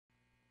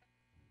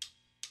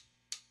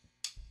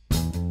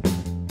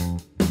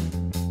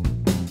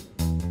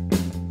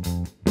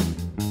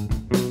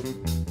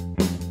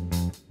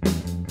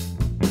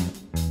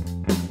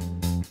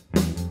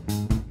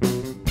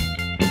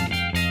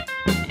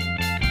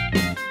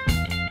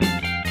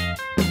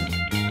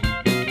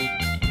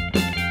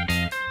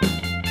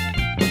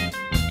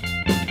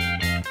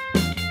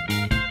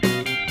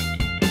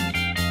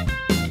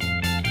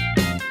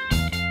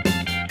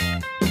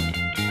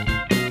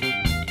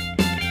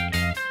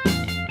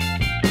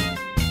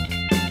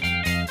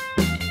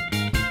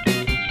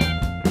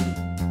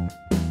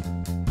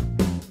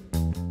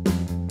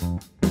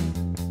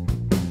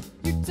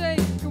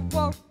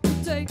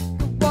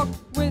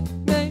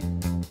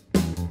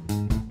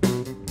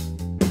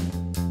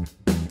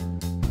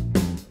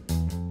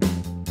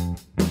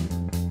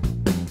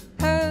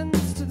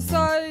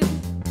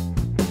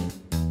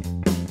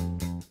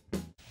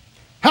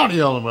Howdy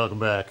y'all and welcome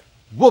back.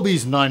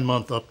 Woobies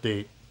 9-month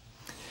update.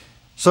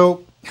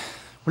 So,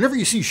 whenever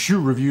you see shoe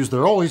reviews,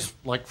 they're always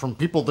like from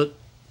people that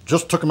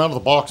just took them out of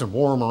the box and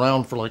wore them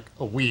around for like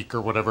a week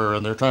or whatever,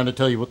 and they're trying to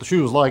tell you what the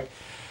shoe is like.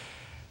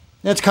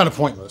 That's kind of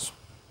pointless.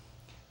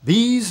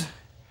 These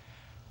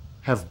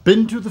have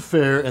been to the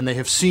fair and they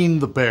have seen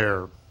the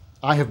bear.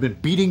 I have been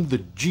beating the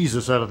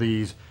Jesus out of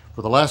these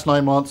for the last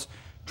 9 months.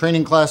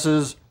 Training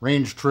classes,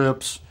 range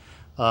trips,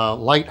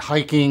 light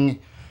hiking,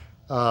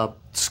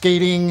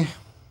 skating.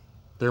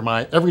 They're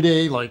my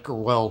everyday,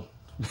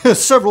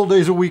 several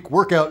days a week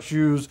workout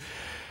shoes.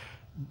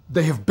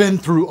 They have been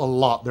through a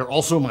lot. They're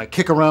also my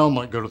kick around,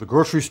 like go to the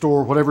grocery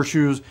store, whatever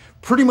shoes.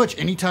 Pretty much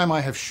anytime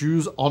I have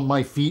shoes on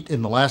my feet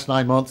in the last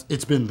 9 months,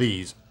 it's been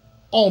these.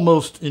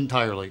 Almost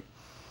entirely.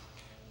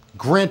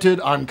 Granted,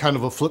 I'm kind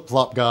of a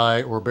flip-flop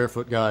guy or a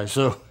barefoot guy,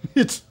 so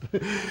it's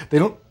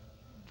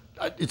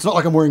not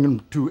like I'm wearing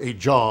them to a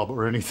job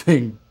or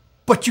anything,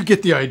 but you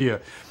get the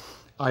idea.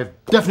 I've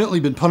definitely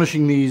been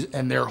punishing these,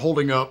 and they're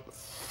holding up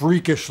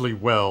freakishly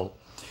well.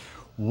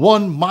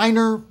 One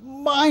minor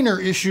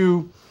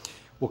issue,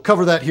 we'll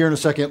cover that here in a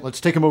second. Let's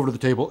take them over to the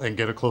table and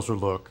get a closer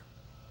look.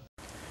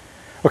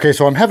 Okay,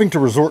 so I'm having to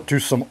resort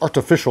to some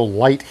artificial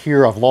light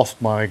here. I've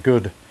lost my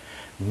good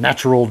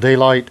natural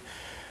daylight,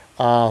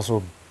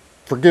 so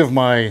forgive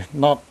my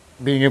not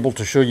being able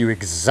to show you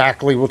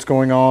exactly what's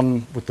going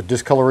on with the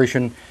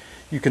discoloration.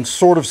 You can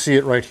sort of see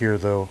it right here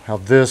though, how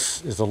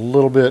this is a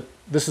little bit,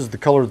 this is the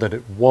color that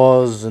it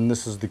was, and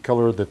this is the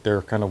color that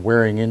they're kind of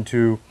wearing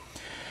into.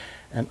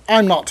 And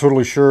I'm not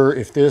totally sure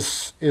if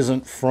this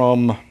isn't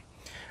from,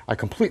 I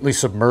completely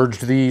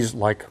submerged these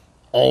like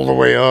all the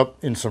way up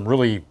in some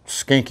really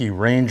skanky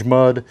range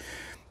mud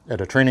at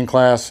a training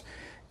class.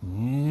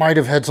 Might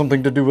have had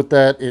something to do with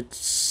that.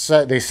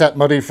 They sat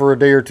muddy for a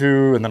day or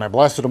two, and then I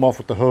blasted them off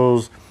with the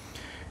hose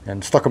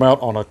and stuck them out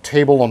on a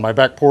table on my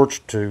back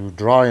porch to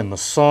dry in the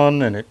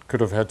sun, and it could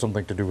have had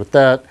something to do with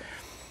that,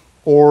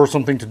 or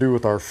something to do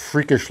with our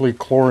freakishly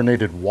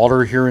chlorinated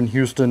water here in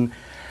Houston.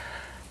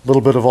 A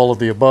little bit of all of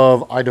the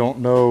above, I don't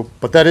know,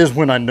 but that is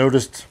when I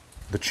noticed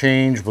the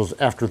change, was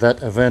after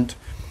that event.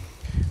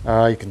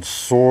 You can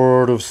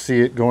sort of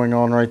see it going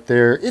on right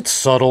there. It's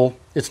subtle.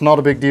 It's not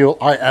a big deal.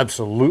 I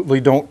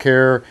absolutely don't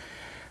care.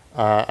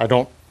 I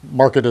don't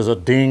mark it as a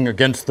ding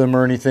against them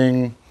or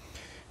anything.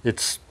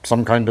 It's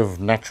some kind of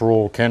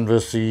natural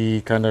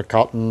canvasy kind of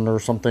cotton or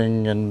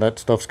something, and that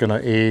stuff's going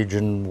to age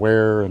and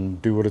wear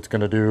and do what it's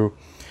going to do.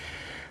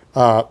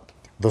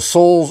 The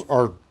soles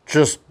are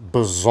just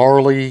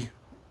bizarrely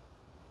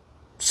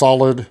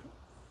solid,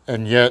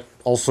 and yet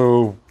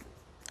also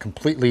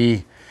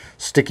completely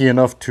sticky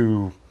enough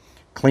to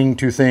cling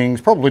to things.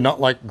 Probably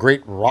not like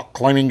great rock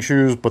climbing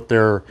shoes, but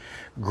they're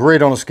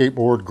great on a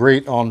skateboard,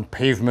 great on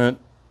pavement,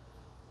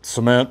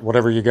 cement,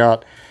 whatever you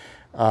got.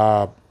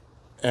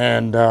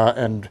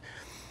 And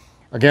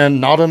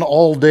again, not an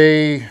all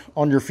day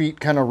on your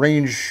feet kind of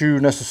range shoe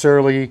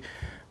necessarily,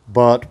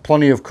 but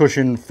plenty of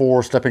cushion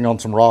for stepping on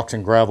some rocks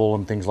and gravel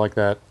and things like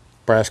that,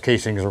 brass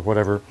casings or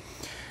whatever.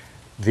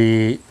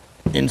 The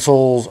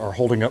insoles are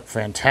holding up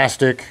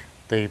fantastic.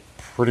 They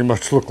pretty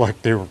much look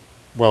like they were,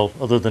 well,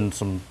 other than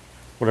some,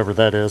 whatever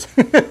that is,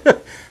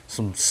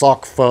 some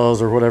sock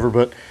fuzz or whatever,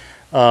 but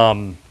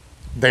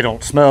they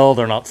don't smell.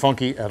 They're not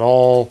funky at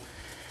all.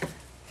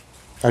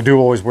 I do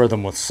always wear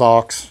them with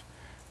socks,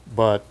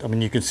 but I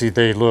mean, you can see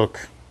they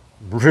look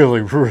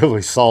really,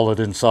 really solid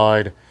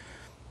inside.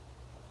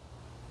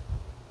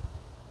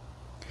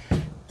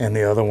 And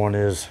the other one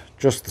is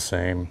just the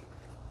same.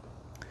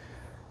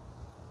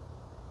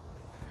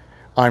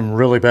 I'm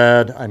really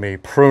bad. I'm a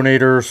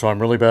pronator, so I'm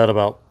really bad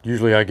about,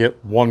 usually I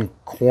get one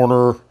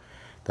corner,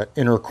 that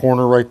inner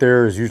corner right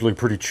there is usually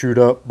pretty chewed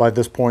up by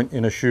this point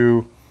in a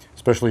shoe,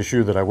 especially a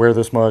shoe that I wear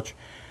this much.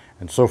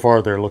 And so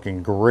far they're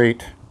looking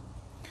great.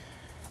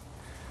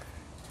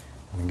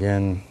 And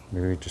again,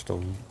 maybe just a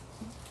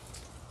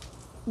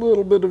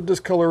little bit of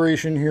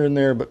discoloration here and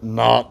there, but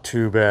not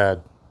too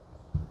bad.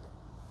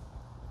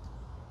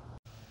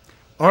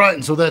 All right,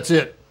 and so that's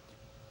it.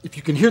 If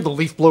you can hear the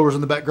leaf blowers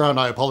in the background,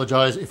 I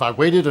apologize. If I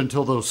waited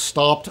until those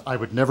stopped, I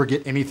would never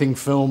get anything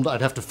filmed. I'd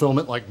have to film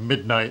it like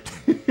midnight.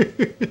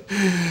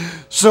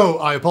 So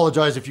I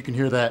apologize if you can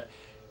hear that.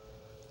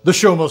 The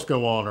show must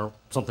go on or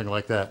something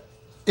like that.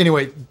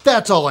 Anyway,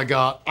 that's all I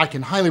got. I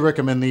can highly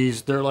recommend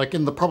these. They're like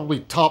in the probably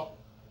top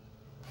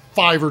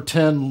 5 or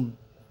 10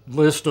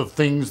 list of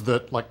things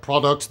that, like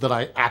products that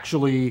I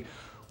actually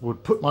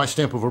would put my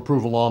stamp of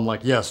approval on.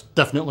 Like, yes,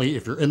 definitely,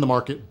 if you're in the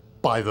market,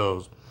 buy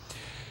those.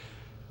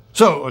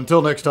 So,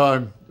 until next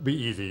time, be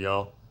easy,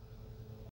 y'all.